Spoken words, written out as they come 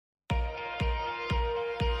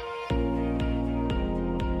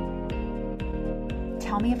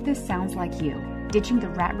Tell me if this sounds like you. Ditching the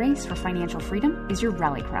rat race for financial freedom is your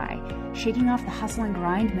rally cry. Shaking off the hustle and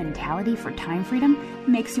grind mentality for time freedom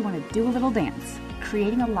makes you want to do a little dance.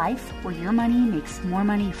 Creating a life where your money makes more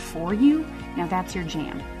money for you, now that's your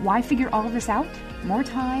jam. Why figure all of this out? More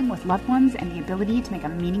time with loved ones and the ability to make a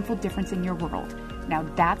meaningful difference in your world. Now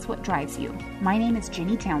that's what drives you. My name is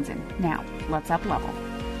Jenny Townsend. Now, let's up level.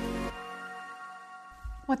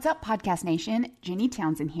 What's up, Podcast Nation? Jenny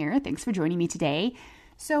Townsend here. Thanks for joining me today.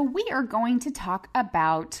 So we are going to talk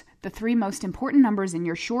about the 3 most important numbers in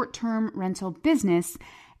your short-term rental business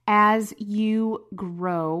as you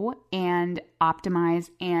grow and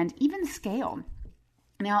optimize and even scale.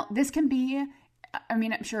 Now, this can be,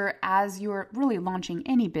 I'm sure as you're really launching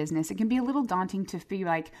any business, it can be a little daunting to be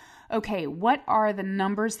like, okay, what are the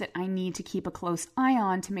numbers that I need to keep a close eye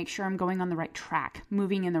on to make sure I'm going on the right track,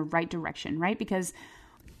 moving in the right direction, right? Because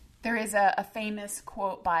there is a famous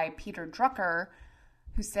quote by Peter Drucker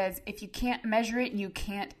who says, if you can't measure it, you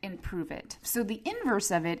can't improve it. So the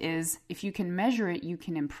inverse of it is, if you can measure it, you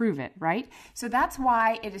can improve it, right? So that's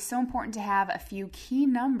why it is so important to have a few key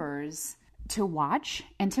numbers to watch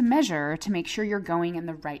and to measure to make sure you're going in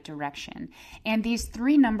the right direction. And these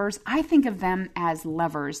 3 numbers, I think of them as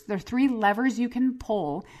levers. They're 3 levers you can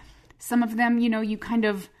pull. Some of them,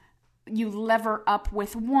 you lever up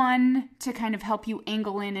with one to kind of help you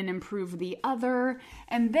angle in and improve the other.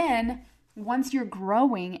 And then once you're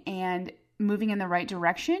growing and moving in the right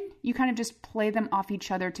direction, you kind of just play them off each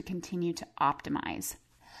other to continue to optimize.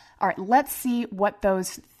 All right, let's see what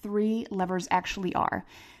those 3 levers actually are.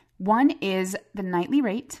 1 is the nightly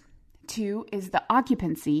rate. 2 is the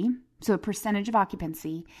occupancy, so percentage of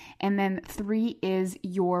occupancy. And then 3 is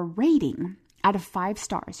your rating out of 5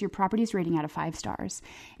 stars, your property's rating out of 5 stars.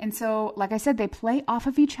 And so, like I said, they play off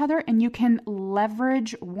of each other and you can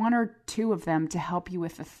leverage 1 or 2 of them to help you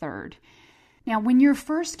with the third. Now, when you're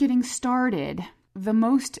first getting started, the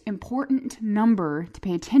most important number to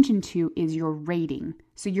pay attention to is your rating.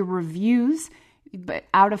 So your reviews, but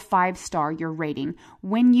out of 5 star, your rating.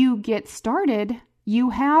 When you get started,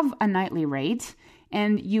 you have a nightly rate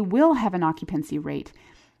and you will have an occupancy rate.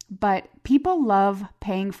 But people love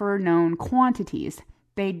paying for known quantities.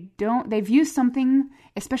 They view something,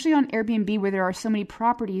 especially on Airbnb where there are so many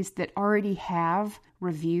properties that already have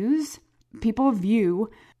reviews. People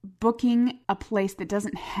view booking a place that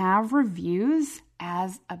doesn't have reviews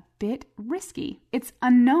as a bit risky. It's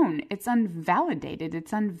unknown, it's unvalidated,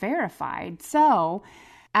 it's unverified. So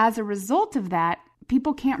as a result of that,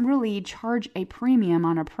 people can't really charge a premium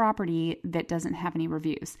on a property that doesn't have any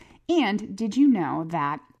reviews. And did you know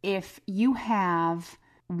that if you have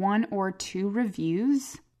 1 or 2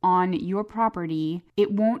 reviews on your property,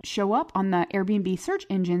 it won't show up on the Airbnb search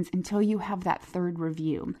engines until you have that 3rd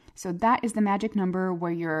review. So that is the magic number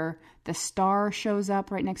where the star shows up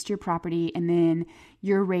right next to your property, and then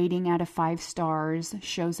your rating out of 5 stars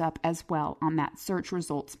shows up as well on that search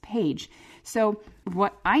results page. So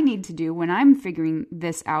what I need to do when I'm figuring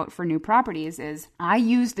this out for new properties is I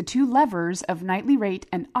use the 2 levers of nightly rate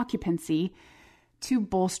and occupancy to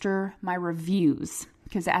bolster my reviews,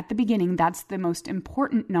 because at the beginning, that's the most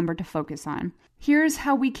important number to focus on. Here's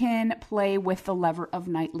how we can play with the lever of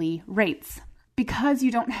nightly rates. Because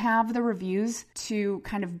you don't have the reviews to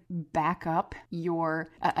kind of back up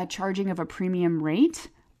your charging of a premium rate,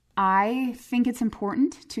 I think it's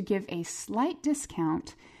important to give a slight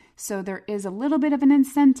discount so there is a little bit of an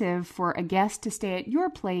incentive for a guest to stay at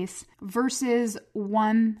your place versus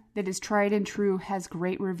one that is tried and true, has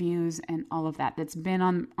great reviews and all of that, that's been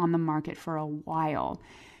on the market for a while.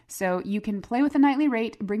 So you can play with the nightly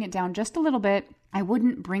rate, bring it down just a little bit. I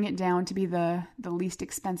wouldn't bring it down to be the least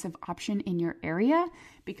expensive option in your area,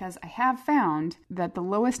 because I have found that the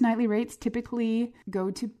lowest nightly rates typically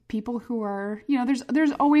go to people who are,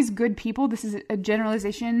 there's always good people. This is a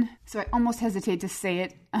generalization, so I almost hesitate to say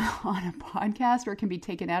it on a podcast or it can be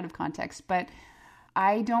taken out of context, but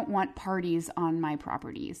I don't want parties on my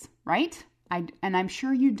properties, right? And I'm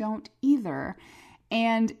sure you don't either.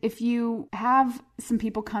 And if you have some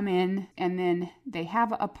people come in and then they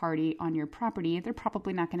have a party on your property, they're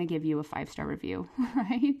probably not going to give you a 5-star review,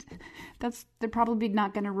 right? They're probably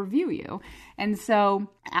not going to review you. And so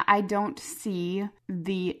I don't see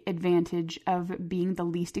the advantage of being the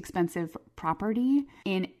least expensive property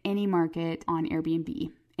in any market on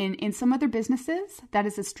Airbnb. In some other businesses, that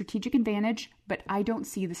is a strategic advantage, but I don't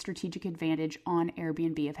see the strategic advantage on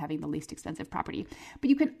Airbnb of having the least expensive property. But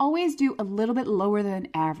you can always do a little bit lower than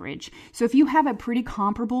average. So if you have a pretty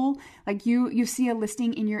comparable, like you see a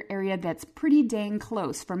listing in your area that's pretty dang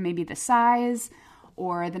close from maybe the size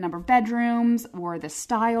or the number of bedrooms or the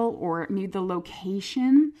style or maybe the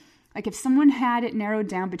location, Like if someone had it narrowed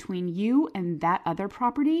down between you and that other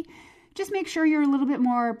property, just make sure you're a little bit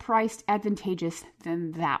more priced advantageous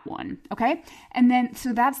than that one, okay? And then,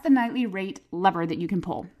 so that's the nightly rate lever that you can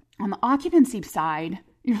pull. On the occupancy side,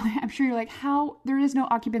 I'm sure you're like, there is no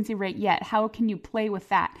occupancy rate yet. How can you play with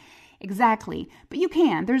that? Exactly. But you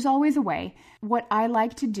can. There's always a way. What I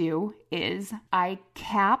like to do is I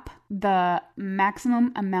cap the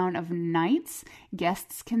maximum amount of nights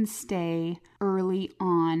guests can stay early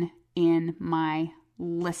on in my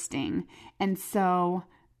listing. And so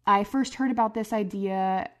I first heard about this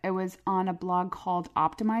idea. It was on a blog called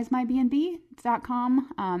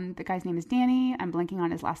optimizemybnb.com. The guy's name is Danny. I'm blanking on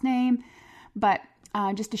his last name, but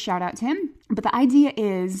just a shout out to him. But the idea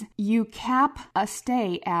is you cap a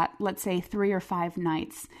stay at, let's say, 3 or 5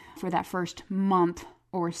 nights for that first month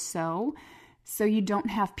or so. So you don't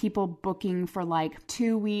have people booking for like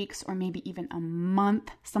 2 weeks or maybe even a month,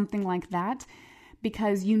 something like that,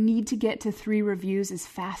 because you need to get to 3 reviews as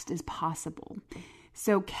fast as possible.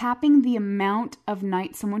 So capping the amount of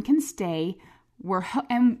nights someone can stay, we're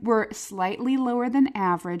slightly lower than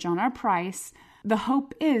average on our price. The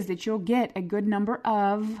hope is that you'll get a good number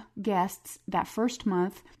of guests that first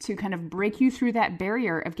month to kind of break you through that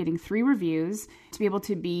barrier of getting 3 reviews to be able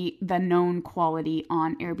to be the known quality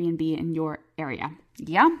on Airbnb in your area.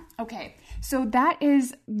 Yeah? Okay. So that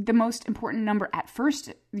is the most important number at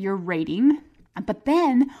first, your rating. But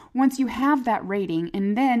then once you have that rating,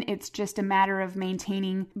 and then it's just a matter of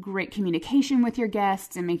maintaining great communication with your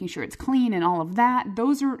guests and making sure it's clean and all of that.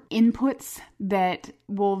 Those are inputs that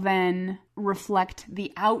will then reflect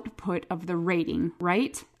the output of the rating,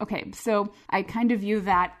 right? Okay, so I kind of view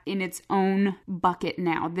that in its own bucket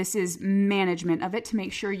now. This is management of it to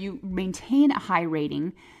make sure you maintain a high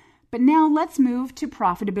rating. But now let's move to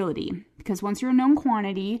profitability, because once you're a known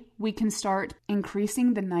quantity, we can start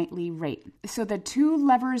increasing the nightly rate. So the 2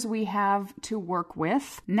 levers we have to work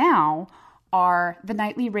with now are the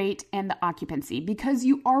nightly rate and the occupancy, because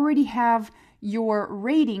you already have your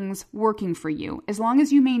ratings working for you. As long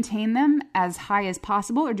as you maintain them as high as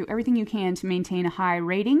possible or do everything you can to maintain a high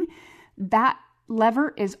rating, that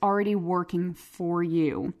lever is already working for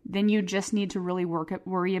you. Then you just need to really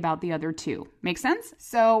worry about the other 2. Make sense?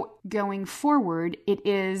 So going forward, it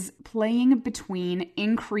is playing between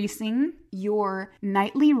increasing your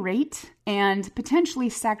nightly rate and potentially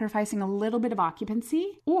sacrificing a little bit of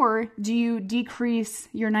occupancy, or do you decrease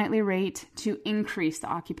your nightly rate to increase the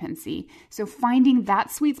occupancy? So finding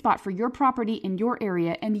that sweet spot for your property in your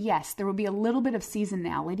area, and yes, there will be a little bit of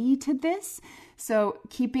seasonality to this. So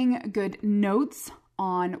keeping good notes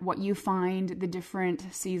on what you find the different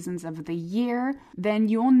seasons of the year, then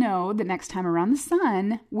you'll know the next time around the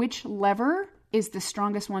sun which lever is the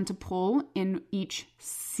strongest one to pull in each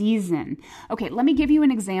season. Okay, let me give you an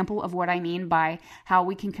example of what I mean by how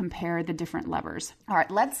we can compare the different levers. All right,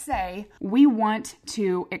 let's say we want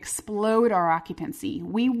to explode our occupancy.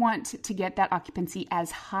 We want to get that occupancy as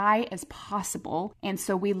high as possible, and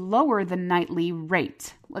so we lower the nightly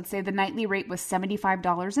rate. Let's say the nightly rate was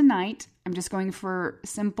 $75 a night. I'm just going for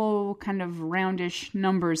simple kind of roundish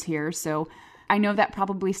numbers here, so I know that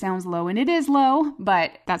probably sounds low, and it is low,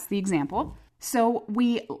 but that's the example. So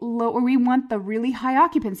we want the really high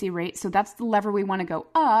occupancy rate, so that's the lever we want to go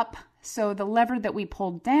up. So the lever that we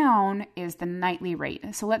pulled down is the nightly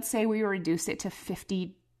rate. So let's say we reduce it to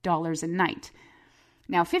 $50 a night.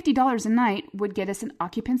 Now, $50 a night would get us an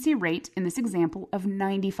occupancy rate in this example of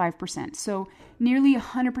 95%. So nearly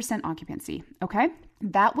 100% occupancy, okay?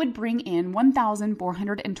 That would bring in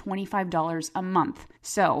 $1,425 a month.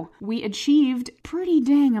 So we achieved pretty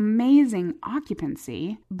dang amazing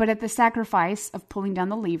occupancy, but at the sacrifice of pulling down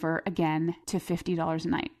the lever again to $50 a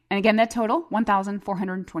night. And again, that total,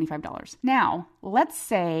 $1,425. Now, let's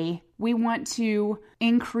say we want to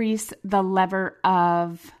increase the lever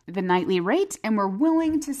of the nightly rate and we're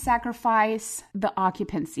willing to sacrifice the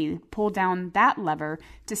occupancy, pull down that lever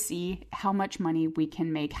to see how much money we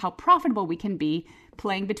can make, how profitable we can be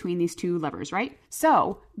playing between these 2 levers, right?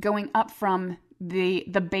 So going up from the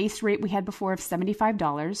base rate we had before of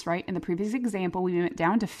 $75, right? In the previous example, we went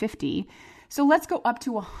down to $50. So let's go up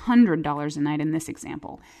to $100 a night in this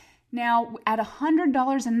example. Now, at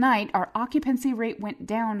 $100 a night, our occupancy rate went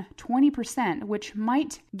down 20%, which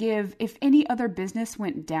might give, if any other business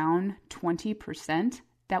went down 20%,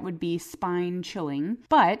 that would be spine chilling.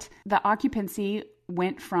 But the occupancy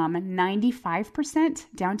went from 95%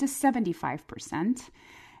 down to 75%.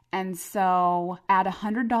 And so at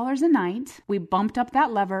 $100 a night, we bumped up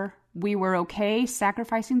that lever. We were okay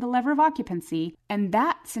sacrificing the lever of occupancy, and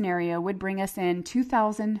that scenario would bring us in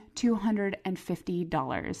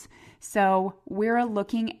 $2,250. So we're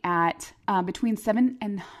looking at between $700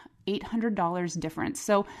 and $800 difference.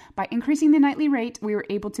 So by increasing the nightly rate, we were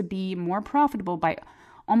able to be more profitable by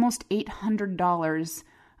almost $800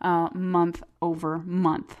 month over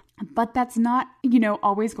month. But that's not,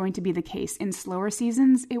 always going to be the case. In slower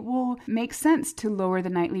seasons, it will make sense to lower the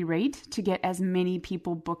nightly rate to get as many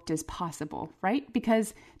people booked as possible, right?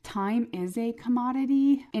 Because time is a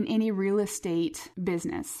commodity in any real estate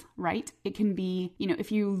business, right? It can be,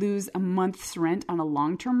 if you lose a month's rent on a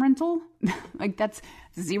long-term rental, like that's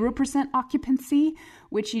 0% occupancy,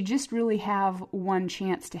 which you just really have one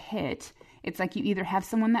chance to hit. It's like you either have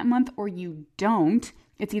someone that month or you don't.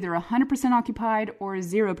 It's either 100% occupied or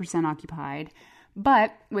 0% occupied.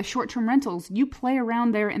 But with short-term rentals, you play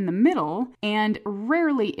around there in the middle, and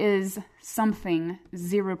rarely is something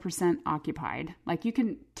 0% occupied. Like you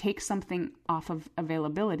can take something off of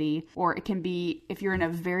availability, or it can be, if you're in a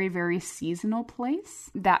very, very seasonal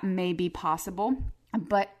place, that may be possible.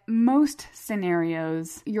 But most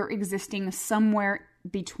scenarios, you're existing somewhere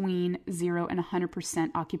between 0 and 100%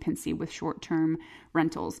 occupancy with short-term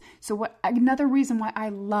rentals. So another reason why I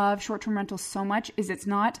love short-term rentals so much is it's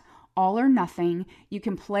not all or nothing. You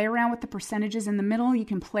can play around with the percentages in the middle. You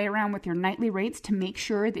can play around with your nightly rates to make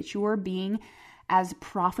sure that you're being as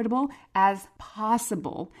profitable as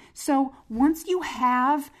possible. So once you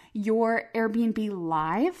have your Airbnb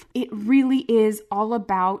live, it really is all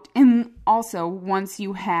about, and also once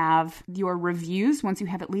you have your reviews, once you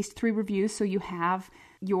have at least 3 reviews, so you have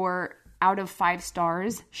your out of 5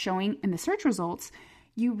 stars showing in the search results,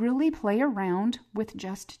 you really play around with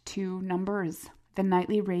just 2 numbers, the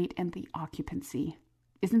nightly rate and the occupancy.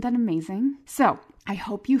 Isn't that amazing? So I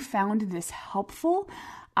hope you found this helpful.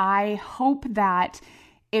 I hope that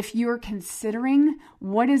if you're considering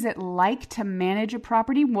what is it like to manage a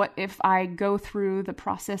property, what if I go through the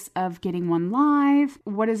process of getting one live,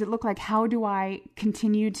 what does it look like? How do I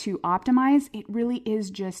continue to optimize? It really is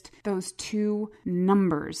just those 2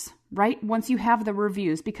 numbers, right? Once you have the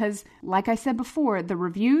reviews, because like I said before, the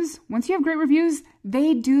reviews, once you have great reviews,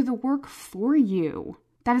 they do the work for you.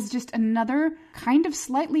 That is just another kind of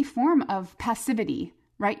slightly form of passivity,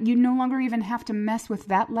 right? You no longer even have to mess with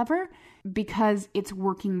that lever because it's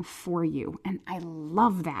working for you. And I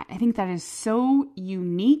love that. I think that is so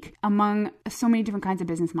unique among so many different kinds of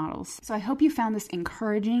business models. So I hope you found this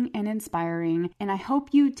encouraging and inspiring, and I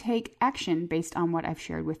hope you take action based on what I've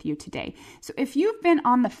shared with you today. So if you've been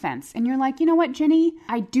on the fence and you're like, you know what, Jenny,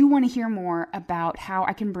 I do want to hear more about how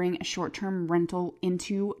I can bring a short-term rental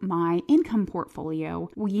into my income portfolio.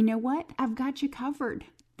 Well, you know what? I've got you covered.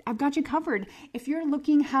 If you're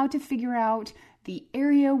looking how to figure out the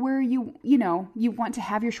area where you want to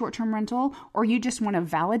have your short-term rental, or you just want to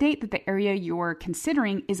validate that the area you're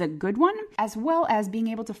considering is a good one, as well as being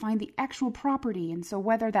able to find the actual property. And so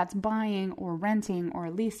whether that's buying or renting or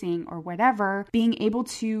leasing or whatever, being able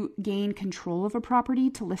to gain control of a property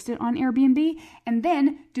to list it on Airbnb, and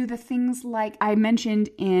then do the things like I mentioned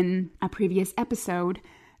in a previous episode,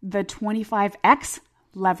 the 25X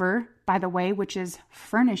lever, by the way, which is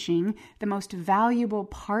furnishing. The most valuable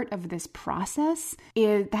part of this process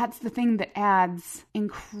that's the thing that adds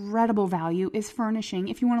incredible value is furnishing.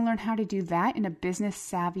 If you want to learn how to do that in a business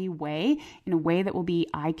savvy way, in a way that will be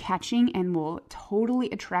eye-catching and will totally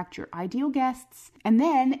attract your ideal guests. And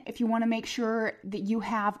then if you want to make sure that you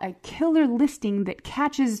have a killer listing that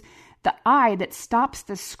catches the eye, that stops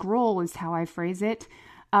the scroll is how I phrase it,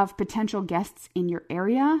 of potential guests in your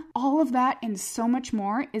area. All of that and so much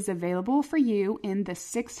more is available for you in the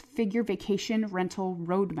 6-Figure Vacation Rental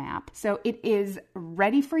Roadmap. So it is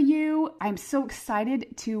ready for you. I'm so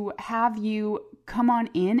excited to have you come on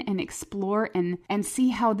in and explore and see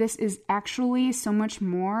how this is actually so much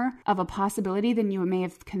more of a possibility than you may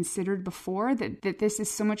have considered before, that this is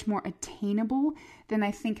so much more attainable than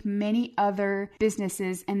I think many other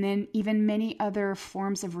businesses and then even many other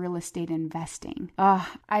forms of real estate investing.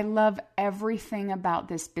 I love everything about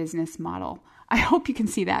this business model. I hope you can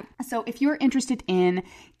see that. So if you're interested in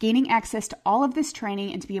gaining access to all of this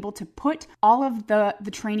training and to be able to put all of the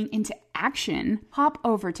training into action, hop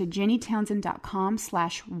over to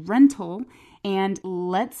jennytownsend.com/rental and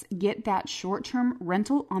let's get that short-term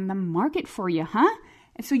rental on the market for you, huh?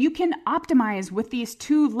 And so you can optimize with these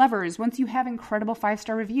 2 levers. Once you have incredible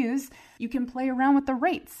 5-star reviews, you can play around with the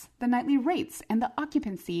rates, the nightly rates, and the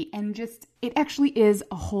occupancy, and just, it actually is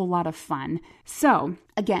a whole lot of fun. So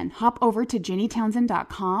again, hop over to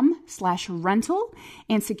jennytownsend.com/rental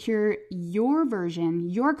and secure your version,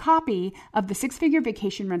 your copy of the 6-Figure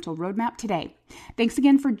Vacation Rental Roadmap today. Thanks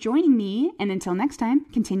again for joining me. And until next time,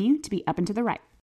 continue to be up and to the right.